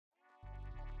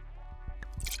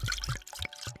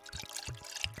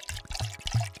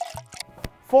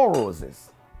Four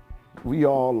Roses. We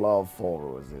all love Four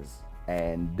Roses.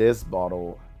 And this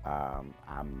bottle,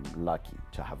 I'm lucky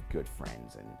to have good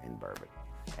friends in bourbon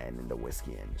and in the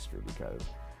whiskey industry, because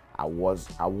I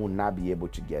will not be able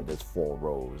to get this Four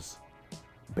Rose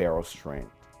barrel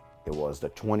strength. It was the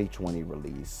 2020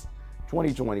 release.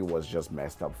 2020 was just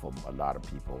messed up for a lot of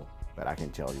people, but I can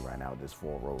tell you right now, this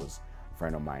Four Rose, a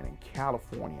friend of mine in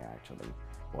California actually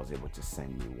was able to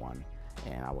send me one,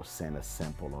 and I will send a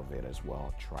sample of it as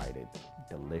well. Tried it,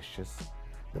 delicious.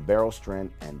 The barrel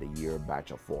strength and the year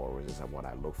batch of Four Roses are what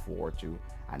I look forward to.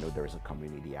 I know there's a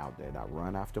community out there that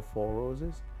run after Four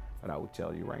Roses, but I will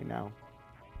tell you right now,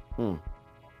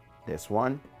 this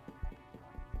one,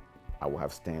 I will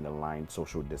have stand in line,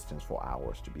 social distance for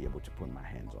hours to be able to put my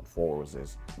hands on. Four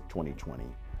Roses 2020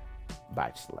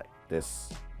 batch select.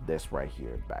 This right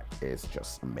here back is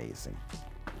just amazing.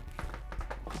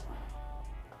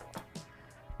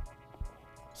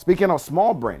 Speaking of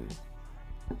small brand,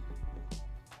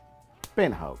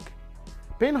 Pinhock.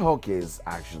 Pinhock is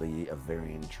actually a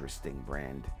very interesting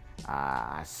brand.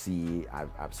 I've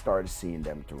started seeing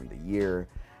them during the year.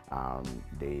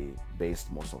 They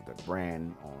based most of their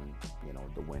brand on,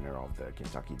 the winner of the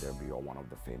Kentucky Derby, or one of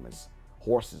the famous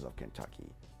horses of Kentucky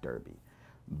Derby.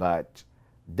 But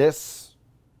this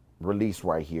release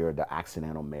right here, the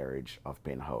accidental marriage of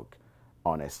Pinhock,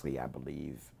 honestly, I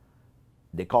believe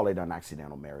they call it an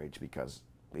accidental marriage because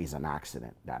it's an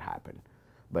accident that happened.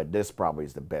 But this probably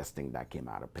is the best thing that came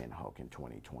out of Pinhock in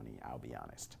 2020, I'll be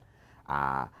honest.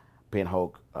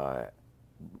 Pinhock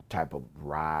type of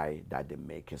rye that they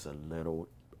make is a little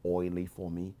oily for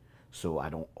me, so I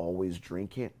don't always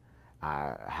drink it.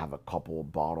 I have a couple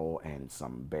bottle and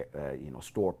some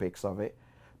store picks of it,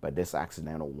 but this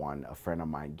accidental one, a friend of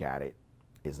mine got it,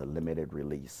 is a limited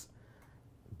release.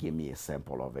 Give me a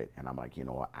sample of it, and I'm like, you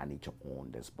know what, I need to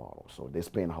own this bottle. So this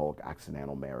Pinhock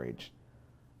accidental marriage,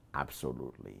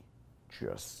 absolutely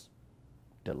just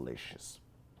delicious.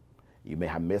 You may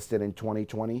have missed it in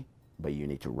 2020, but you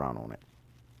need to run on it.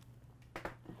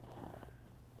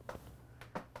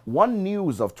 One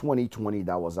news of 2020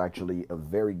 that was actually a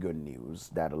very good news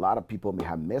that a lot of people may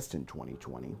have missed in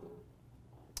 2020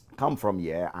 come from,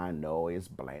 I know it's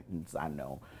Blantons. I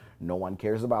know no one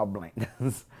cares about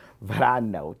Blantons, but I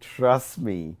know, trust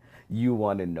me, you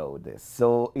want to know this.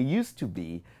 So it used to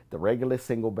be the regular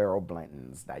single barrel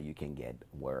Blantons that you can get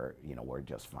were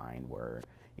just fine, were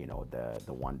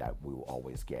the one that we will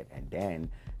always get, and then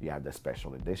you have the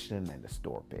special edition and the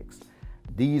store picks.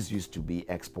 These used to be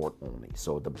export only.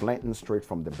 So the Blanton straight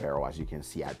from the barrel, as you can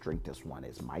see, I drink this one,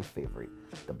 is my favorite.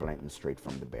 The Blanton straight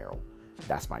from the barrel,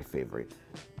 that's my favorite.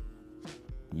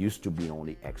 Used to be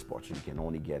only export, so you can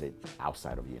only get it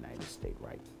outside of the United States,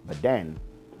 right? But then,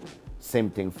 same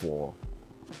thing for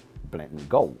Blanton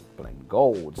Gold. Blanton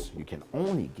Golds, you can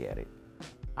only get it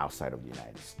outside of the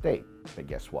United States. But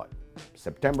guess what?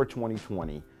 September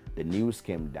 2020, the news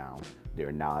came down.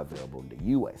 They're now available in the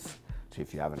US. So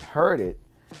if you haven't heard it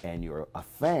and you're a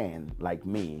fan like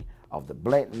me of the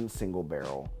Blanton single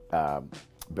barrel,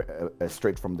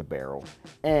 straight from the barrel,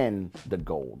 and the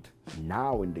gold,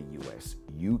 now in the US,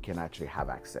 you can actually have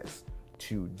access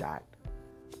to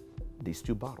these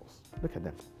two bottles. Look at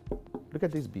them. Look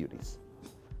at these beauties.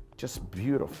 Just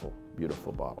beautiful,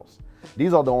 beautiful bottles.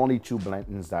 These are the only two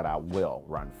Blantons that I will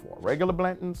run for. Regular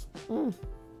Blantons,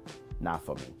 not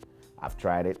for me. I've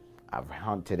tried it, I've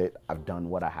hunted it, I've done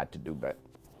what I had to do, but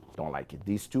don't like it.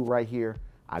 These two right here,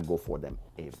 I go for them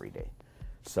every day.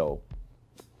 So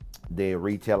they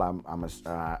retail,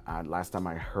 last time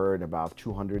I heard, about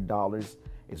 $200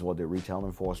 is what they're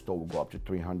retailing for. Store will go up to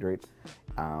 $300,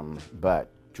 but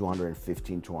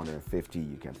 $215,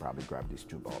 $250, you can probably grab these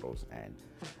two bottles. And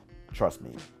trust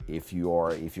me, if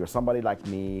you're somebody like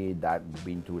me that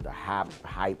been through the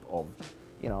hype of,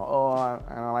 oh, I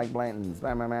don't like Blantons,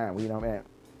 man, we don't, man.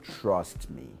 Trust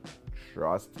me,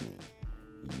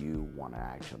 you want to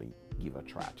actually give a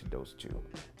try to those two.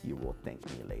 You will thank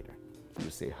me later. You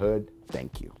say, Hood,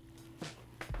 thank you.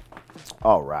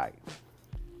 All right.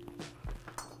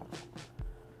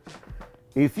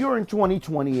 If you're in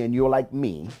 2020 and you're like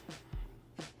me,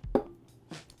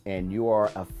 and you are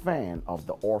a fan of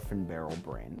the Orphan Barrel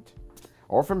brand,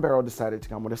 Orphan Barrel decided to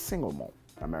come with a single malt,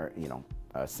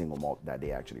 a single malt that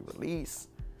they actually release.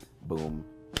 Boom,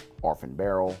 Orphan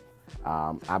Barrel.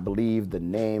 I believe the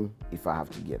name, if I have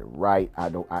to get it right,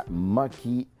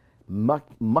 Muckley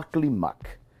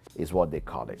Muck is what they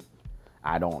call it.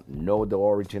 I don't know the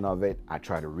origin of it. I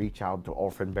tried to reach out to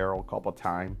Orphan Barrel a couple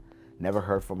times. Never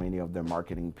heard from any of their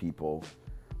marketing people.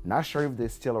 Not sure if they're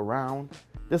still around.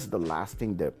 This is the last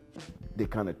thing that they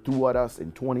kind of threw at us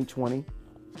in 2020,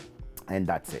 and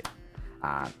that's it.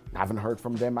 I haven't heard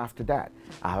from them after that.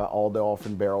 I have all the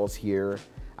Orphan Barrels here.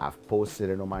 I've posted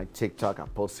it on my TikTok. I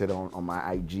posted it on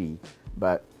my IG.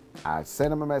 But I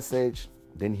sent him a message,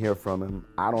 didn't hear from him.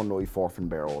 I don't know if Orphan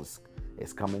Barrel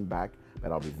is coming back,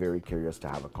 but I'll be very curious to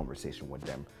have a conversation with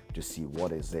them to see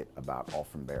what is it about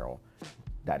Orphan Barrel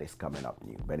that is coming up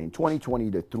new. But in 2020,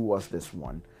 they threw us this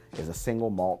one. It's a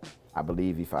single malt. I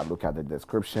believe if I look at the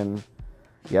description,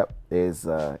 yep,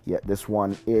 this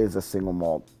one is a single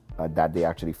malt that they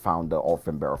actually found the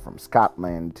Orphan Barrel from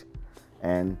Scotland,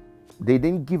 and they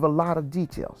didn't give a lot of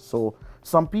details. So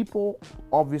some people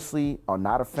obviously are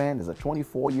not a fan. It's a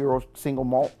 24-year-old single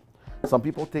malt. Some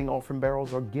people think Orphan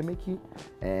Barrels are gimmicky,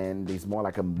 and it's more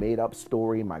like a made-up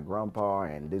story. My grandpa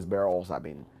and these barrels have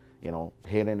been,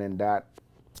 hidden in that.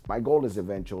 My goal is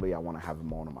eventually I want to have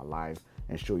them on in my live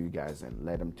and show you guys and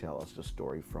let them tell us the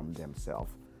story from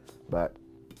themselves. But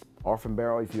Orphan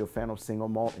Barrel, if you're a fan of single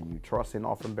malt and you trust in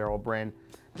Orphan Barrel brand,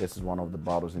 this is one of the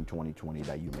bottles in 2020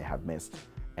 that you may have missed,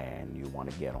 and you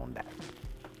want to get on that.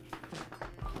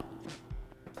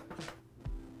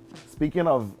 Speaking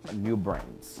of new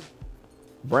brands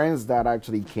that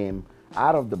actually came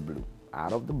out of the blue,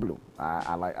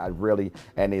 I really,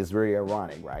 and it's very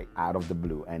ironic, right? Out of the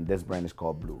blue, and this brand is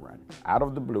called Blue Run. Out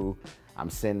of the blue, I'm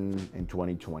sitting in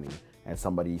 2020, and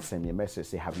somebody sent me a message,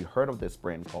 say, have you heard of this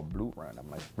brand called Blue Run? I'm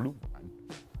like, Blue Run?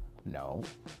 No.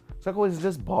 It's like, oh, it's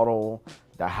this bottle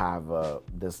that have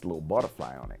this little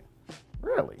butterfly on it.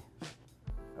 Really?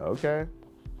 Okay.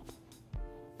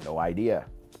 No idea.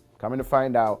 Coming to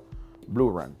find out, Blue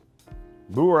Run.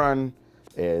 Blue Run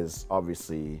is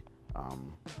obviously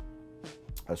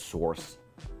a source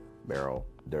barrel.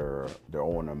 Their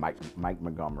owner, Mike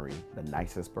Montgomery, the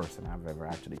nicest person I've ever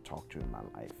actually talked to in my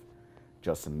life.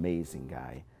 Just amazing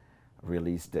guy.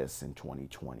 Released this in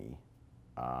 2020.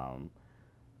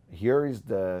 Here is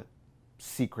the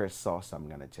secret sauce I'm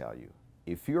gonna tell you.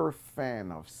 If you're a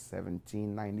fan of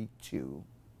 1792,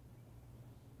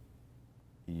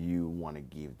 you want to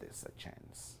give this a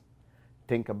chance.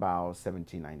 Think about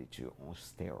 1792 on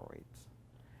steroids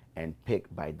and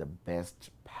pick by the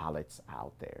best palates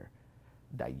out there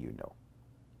that you know.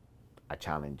 I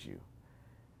challenge you.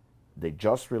 They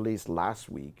just released last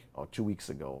week or 2 weeks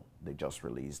ago, they just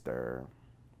released their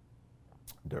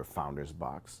founder's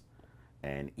box,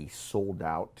 and it sold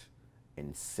out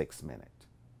in 6 minutes.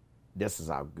 This is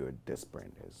how good this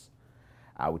brand is.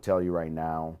 I will tell you right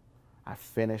now, I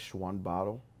finished one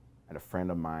bottle, and a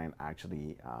friend of mine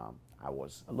actually, I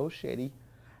was a little shady.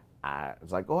 I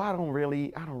was like, oh, I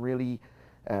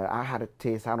had a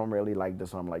taste. I don't really like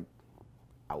this one. I'm like,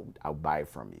 I'll buy it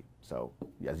from you. So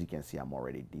as you can see, I'm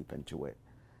already deep into it.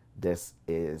 This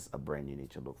is a brand you need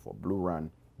to look for. Blue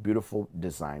Run, beautiful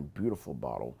design, beautiful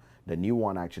bottle. The new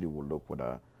one actually will look with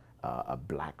a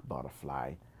black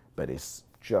butterfly, but it's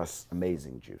just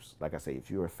amazing juice. Like I say, if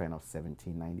you're a fan of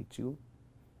 1792,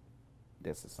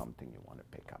 this is something you want to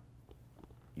pick up.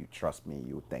 You trust me,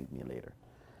 you'll thank me later.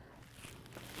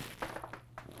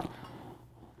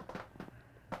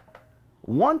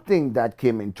 One thing that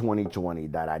came in 2020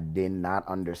 that I did not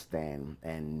understand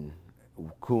and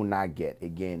could not get,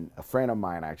 again, a friend of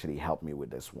mine actually helped me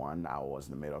with this one. I was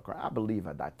in the middle of, I believe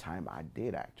at that time I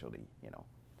did actually,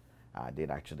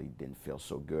 didn't feel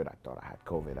so good. I thought I had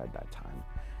COVID at that time,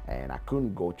 and I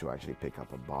couldn't go to actually pick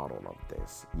up a bottle of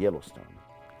this Yellowstone.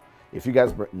 If you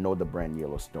guys know the brand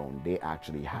Yellowstone, they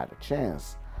actually had a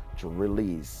chance to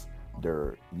release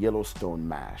their Yellowstone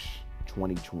Mash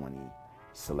 2020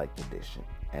 Select Edition.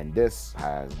 And this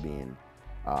has been,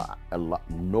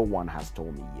 no one has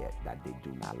told me yet that they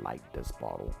do not like this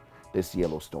bottle. This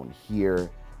Yellowstone here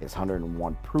is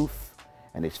 101 proof,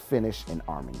 and it's finished in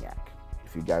Armagnac.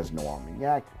 If you guys know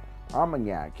Armagnac,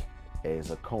 Armagnac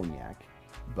is a cognac,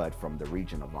 but from the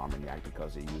region of Armagnac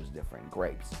because they use different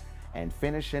grapes. And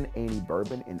finishing any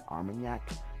bourbon in Armagnac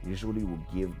usually will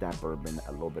give that bourbon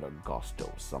a little bit of gusto,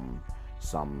 some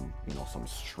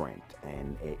strength,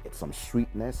 and some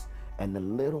sweetness, and a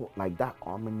little like that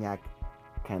Armagnac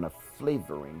kind of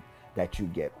flavoring that you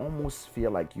get. Almost feel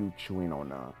like you chewing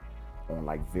on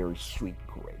like very sweet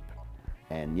grape.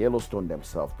 And Yellowstone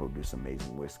themselves produce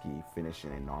amazing whiskey.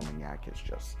 Finishing in Armagnac is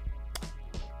just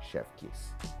chef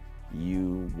kiss.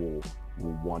 You will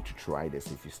want to try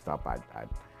this if you stop at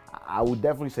I would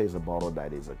definitely say it's a bottle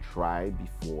that is a try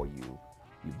before you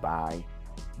buy,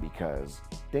 because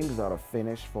things that are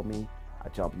finished for me, I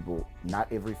tell people not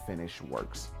every finish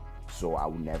works. So I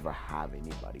would never have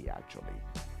anybody actually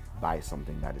buy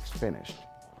something that is finished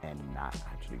and not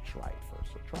actually try it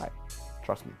first. So try it.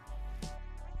 Trust me.